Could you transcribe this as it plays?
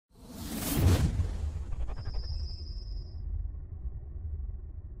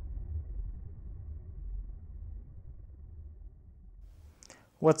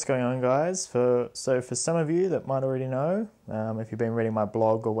What's going on, guys? So for some of you that might already know, if you've been reading my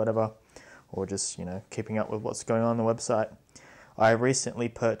blog or whatever, or just keeping up with what's going on the website, I recently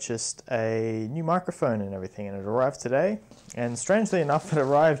purchased a new microphone and everything, and it arrived today. And strangely enough, it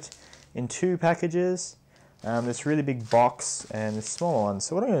arrived in two packages, this really big box and this smaller one.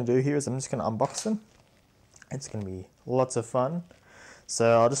 So what I'm going to do here is I'm just going to unbox them. It's going to be lots of fun.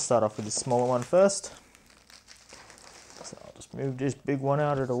 So I'll just start off with the smaller one first. So I'll just move this big one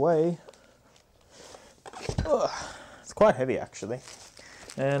out of the way. Ugh, it's quite heavy actually.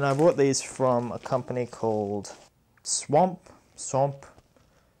 And I bought these from a company called Swamp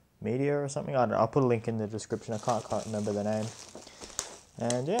Media or something. I don't know. I'll put a link in the description. I can't remember the name.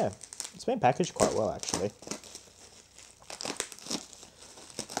 And yeah, it's been packaged quite well actually.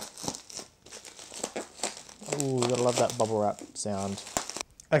 Ooh, gotta love that bubble wrap sound.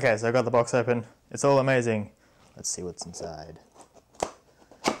 Okay, so I got the box open. It's all amazing. Let's see what's inside.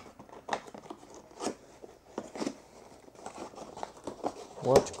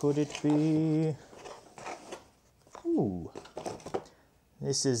 What could it be? Ooh.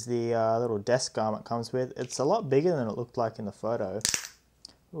 This is the little desk arm it comes with. It's a lot bigger than it looked like in the photo.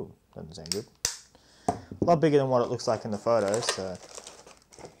 Ooh, doesn't sound good. A lot bigger than what it looks like in the photo, so.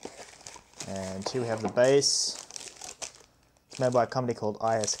 And here we have the base. It's made by a company called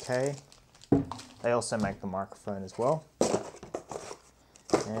ISK. They also make the microphone as well.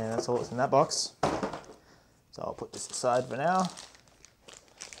 And that's all that's in that box. So I'll put this aside for now.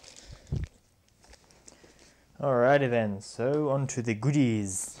 Alrighty then, so on to the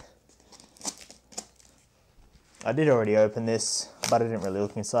goodies. I did already open this, but I didn't really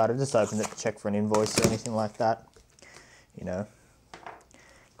look inside. I just opened it to check for an invoice or anything like that. You know,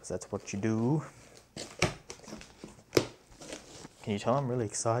 because that's what you do. Can you tell I'm really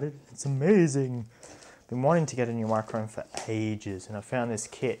excited? It's amazing. Been wanting to get a new microphone for ages, and I found this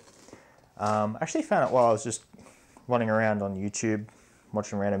kit. Actually found it while I was just running around on YouTube,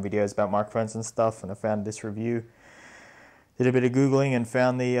 watching random videos about microphones and stuff, and I found this review. Did a bit of Googling and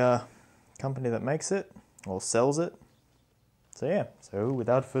found the company that makes it, or sells it. So yeah, so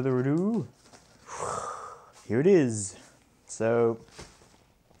without further ado, here it is. So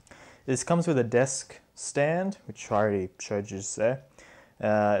this comes with a desk stand, which I already showed you just there.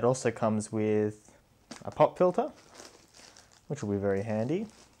 It also comes with a pop filter, which will be very handy.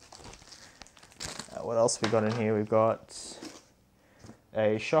 What else we got in here? We've got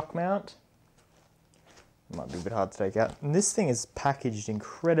a shock mount. It might be a bit hard to take out. And this thing is packaged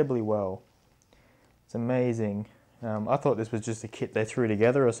incredibly well. It's amazing. I thought this was just a kit they threw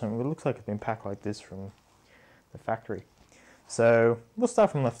together or something. It looks like it's been packed like this from the factory. So we'll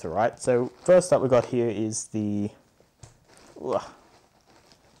start from left to right. So first up we got here is the, if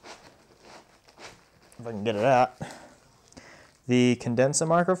I can get it out, the condenser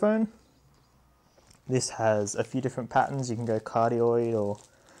microphone. This has a few different patterns. You can go cardioid, or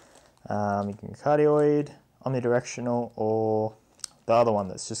omnidirectional, or the other one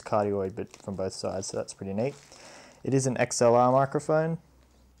that's just cardioid but from both sides, so that's pretty neat. It is an XLR microphone,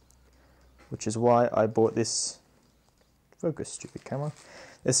 which is why I bought this. Focus, stupid camera.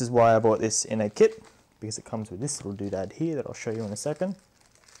 This is why I bought this in a kit, because it comes with this little doodad here that I'll show you in a second.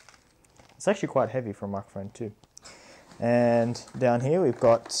 It's actually quite heavy for a microphone too. And down here we've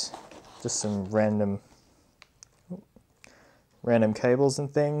got just some random cables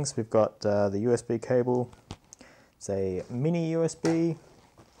and things. We've got the USB cable. It's a mini USB.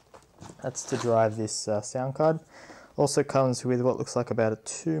 That's to drive this sound card. Also comes with what looks like about a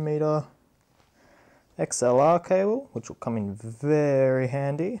 2-meter XLR cable, which will come in very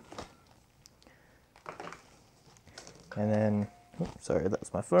handy. And then, sorry,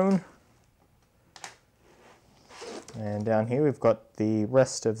 that's my phone. And down here we've got the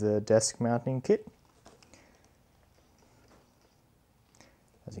rest of the desk mounting kit.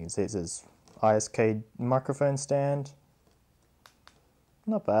 As you can see, it says ISK microphone stand.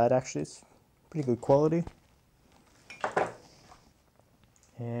 Not bad actually, it's pretty good quality.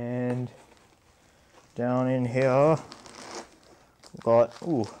 And down in here we've got,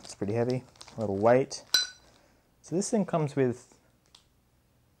 ooh, it's pretty heavy, a little weight. So this thing comes with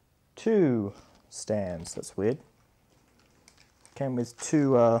 2 stands, that's weird. Came with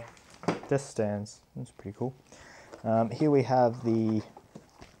 2 desk stands, that's pretty cool. Here we have the,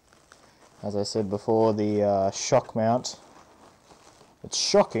 as I said before, the shock mount. It's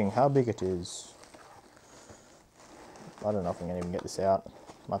shocking how big it is. I don't know if I can even get this out.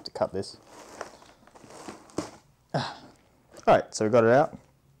 Might have to cut this. Alright, so we got it out.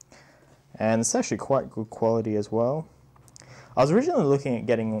 And it's actually quite good quality as well. I was originally looking at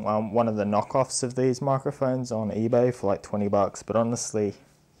getting one of the knockoffs of these microphones on eBay for like 20 bucks, but honestly,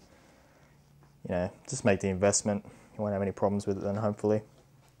 just make the investment. You won't have any problems with it then, hopefully.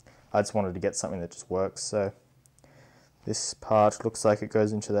 I just wanted to get something that just works. So this part looks like it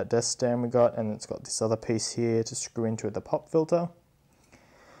goes into that desk stand we got, and it's got this other piece here to screw into the pop filter.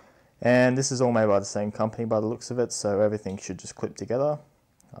 And this is all made by the same company by the looks of it, so everything should just clip together.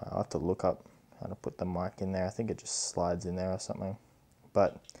 I'll have to look up how to put the mic in there. I think it just slides in there or something.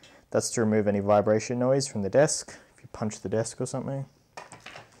 But that's to remove any vibration noise from the desk, if you punch the desk or something.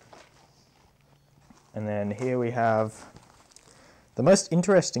 And then here we have the most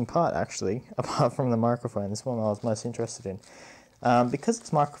interesting part, actually, apart from the microphone. This one I was most interested in. Because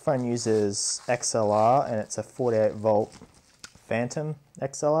this microphone uses XLR and it's a 48 volt Phantom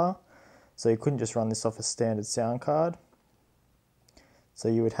XLR, so you couldn't just run this off a standard sound card. So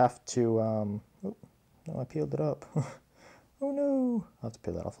you would have to, oh, I peeled it up. Oh no, I'll have to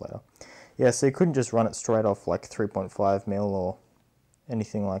peel that off later. Yeah, so you couldn't just run it straight off like 3.5 mil or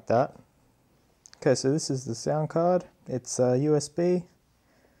anything like that. Okay, so this is the sound card. It's USB.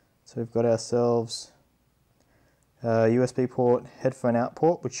 So we've got ourselves a USB port, headphone out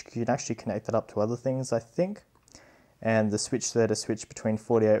port, which you can actually connect it up to other things, I think. And the switch there to switch between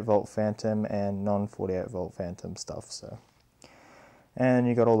 48 volt Phantom and non 48 volt Phantom stuff. So, and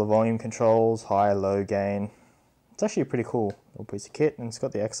you got all the volume controls, high, low gain. It's actually a pretty cool little piece of kit, and it's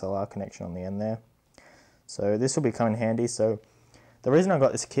got the XLR connection on the end there. So this will be coming handy. So the reason I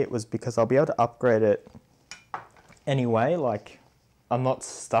got this kit was because I'll be able to upgrade it anyway. Like, I'm not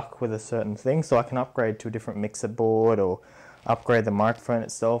stuck with a certain thing, so I can upgrade to a different mixer board, or upgrade the microphone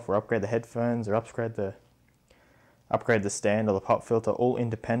itself, or upgrade the headphones, or upgrade the stand or the pop filter all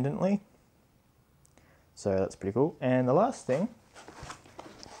independently. So that's pretty cool. And the last thing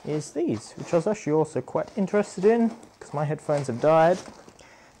is these, which I was actually also quite interested in because my headphones have died.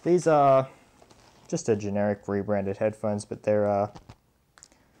 These are just a generic rebranded headphones, but they're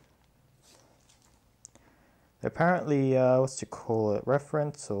apparently what's you call it,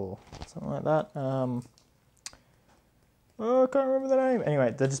 reference or something like that. Oh, I can't remember the name.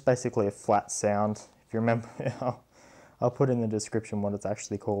 Anyway, they're just basically a flat sound. If you remember, I'll put in the description what it's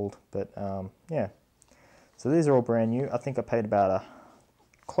actually called. But yeah, so these are all brand new. I think I paid about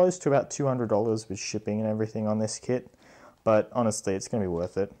close to about $200 with shipping and everything on this kit, but honestly it's going to be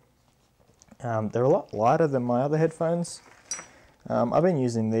worth it. They're a lot lighter than my other headphones. I've been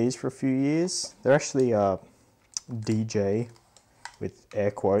using these for a few years. They're actually DJ with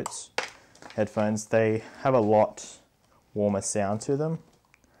air quotes headphones. They have a lot warmer sound to them,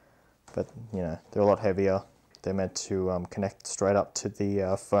 but you know, they're a lot heavier. They're meant to connect straight up to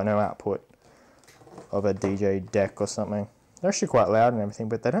the phono output of a DJ deck or something. They're actually quite loud and everything,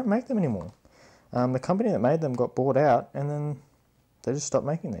 but they don't make them anymore. The company that made them got bought out, and then they just stopped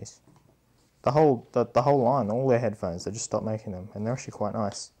making these. The whole line, all their headphones, they just stopped making them, and they're actually quite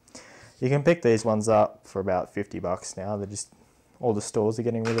nice. You can pick these ones up for about $50 now. They're just, all the stores are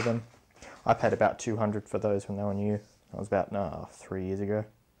getting rid of them. I paid about $200 for those when they were new. That was about 3 years ago.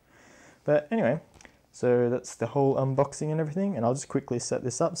 But anyway, so that's the whole unboxing and everything, and I'll just quickly set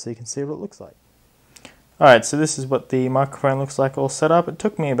this up so you can see what it looks like. Alright, so this is what the microphone looks like all set up. It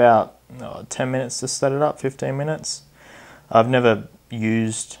took me about 10 minutes to set it up, 15 minutes. I've never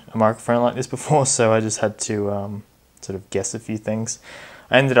used a microphone like this before, so I just had to sort of guess a few things.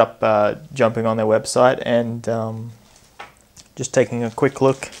 I ended up jumping on their website and just taking a quick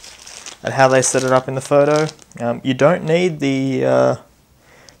look at how they set it up in the photo. You don't need the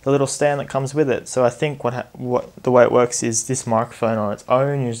little stand that comes with it. So I think what the way it works is this microphone on its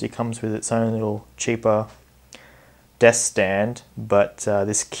own usually comes with its own little cheaper desk stand, but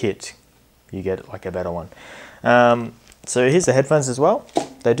this kit you get like a better one. So here's the headphones as well.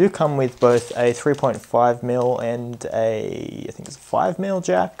 They do come with both a 3.5mm and I think it's a 5mm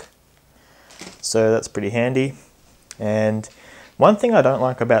jack. So that's pretty handy. And one thing I don't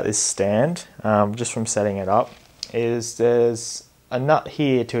like about this stand, just from setting it up, is there's a nut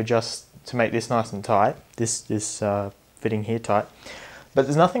here to adjust to make this nice and tight, this fitting here tight, but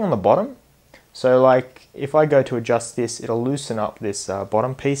there's nothing on the bottom. So like if I go to adjust this, it'll loosen up this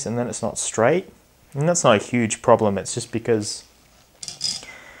bottom piece, and then it's not straight. And that's not a huge problem. It's just because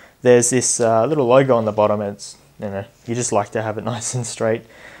there's this little logo on the bottom, and it's, you know, you just like to have it nice and straight.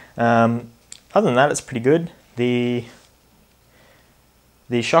 Other than that, it's pretty good. The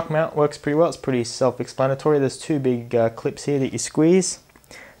shock mount works pretty well. It's pretty self-explanatory. There's two big clips here that you squeeze,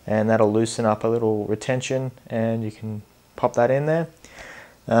 and that'll loosen up a little retention, and you can pop that in there.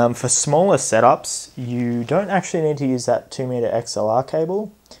 For smaller setups, you don't actually need to use that 2m XLR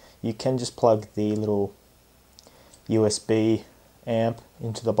cable. You can just plug the little USB amp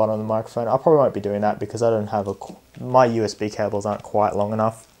into the bottom of the microphone. I probably won't be doing that because I don't have my USB cables aren't quite long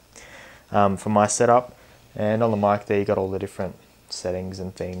enough. for my setup. And on the mic there you got all the different settings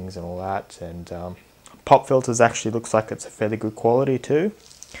and things and all that, and pop filters actually looks like it's a fairly good quality too.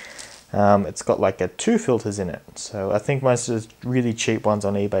 It's got like 2 filters in it, so I think most of the really cheap ones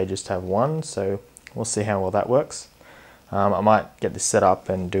on eBay just have 1, so we'll see how well that works. I might get this set up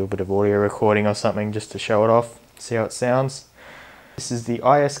and do a bit of audio recording or something just to show it off, see how it sounds. This is the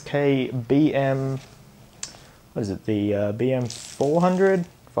ISK BM, what is it, the BM400,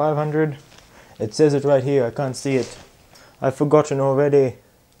 500? It says it right here, I can't see it. I've forgotten already.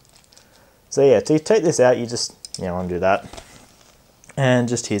 So yeah, to take this out, you just, undo that. And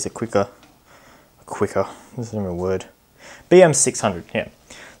just here's a quicker, this isn't a word. BM600, yeah.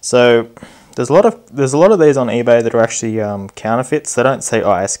 So there's a lot of these on eBay that are actually counterfeits. They don't say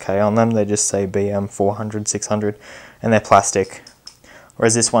ISK on them, they just say BM400, 600, and they're plastic.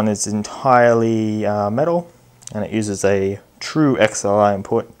 Whereas this one is entirely metal, and it uses a true XLR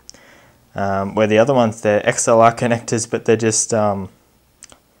input. Where the other ones, they're XLR connectors, but they're just,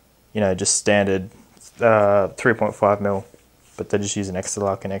 just standard 3.5mm, but they just use an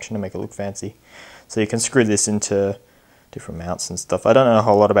XLR connection to make it look fancy. So you can screw this into different mounts and stuff. I don't know a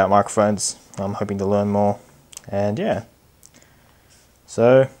whole lot about microphones. I'm hoping to learn more, and yeah.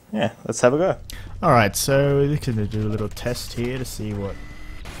 So yeah, let's have a go. Alright, so we're going to do a little test here to see what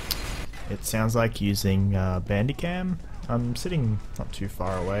it sounds like using Bandicam. I'm sitting not too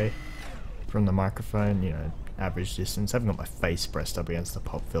far away from the microphone, average distance. I haven't got my face pressed up against the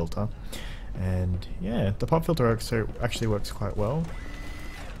pop filter, and yeah, the pop filter actually works quite well.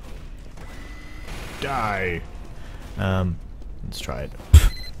 Die! Let's try it.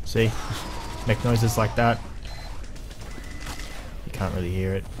 See? Make noises like that. You can't really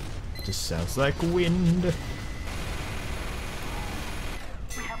hear it. It just sounds like wind.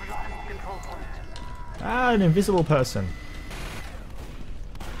 Ah, an invisible person.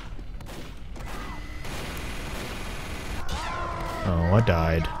 Oh, I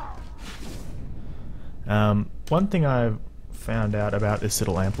died. One thing I've found out about this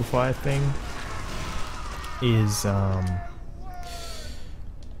little amplifier thing is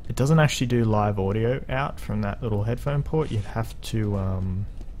it doesn't actually do live audio out from that little headphone port. You'd have to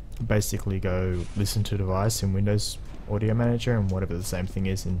basically go listen to device in Windows Audio Manager and whatever the same thing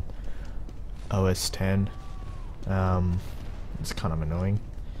is in OS 10. It's kind of annoying.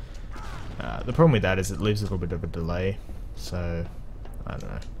 The problem with that is it leaves a little bit of a delay, so I don't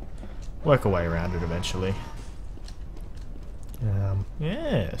know. Work a way around it eventually.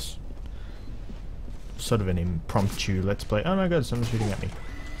 Yes. Sort of an impromptu let's play. Oh my god, someone's shooting at me.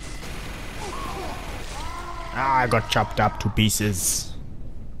 Ah, I got chopped up to pieces.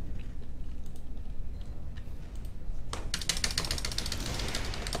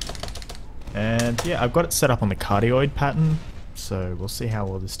 And yeah, I've got it set up on the cardioid pattern, so we'll see how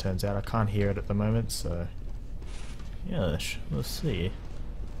well this turns out. I can't hear it at the moment, so yeah, we'll see.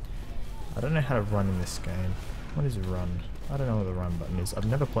 I don't know how to run in this game. What is run? I don't know what the run button is. I've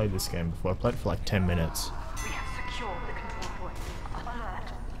never played this game before. I played it for like 10 minutes. We have secured the control point.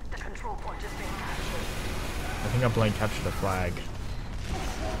 Alert! The control point is being captured. I think I blank captured a flag.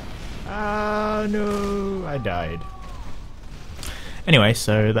 Ah, no! I died. Anyway,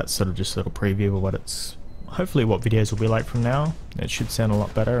 so that's sort of just a little preview of what it's... hopefully what videos will be like from now. It should sound a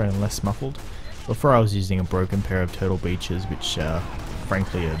lot better and less muffled. Before I was using a broken pair of Turtle Beaches, which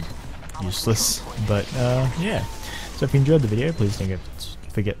frankly are useless, but yeah. So if you enjoyed the video, please don't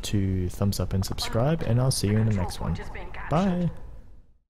forget to thumbs up and subscribe, and I'll see you in the next one. Bye!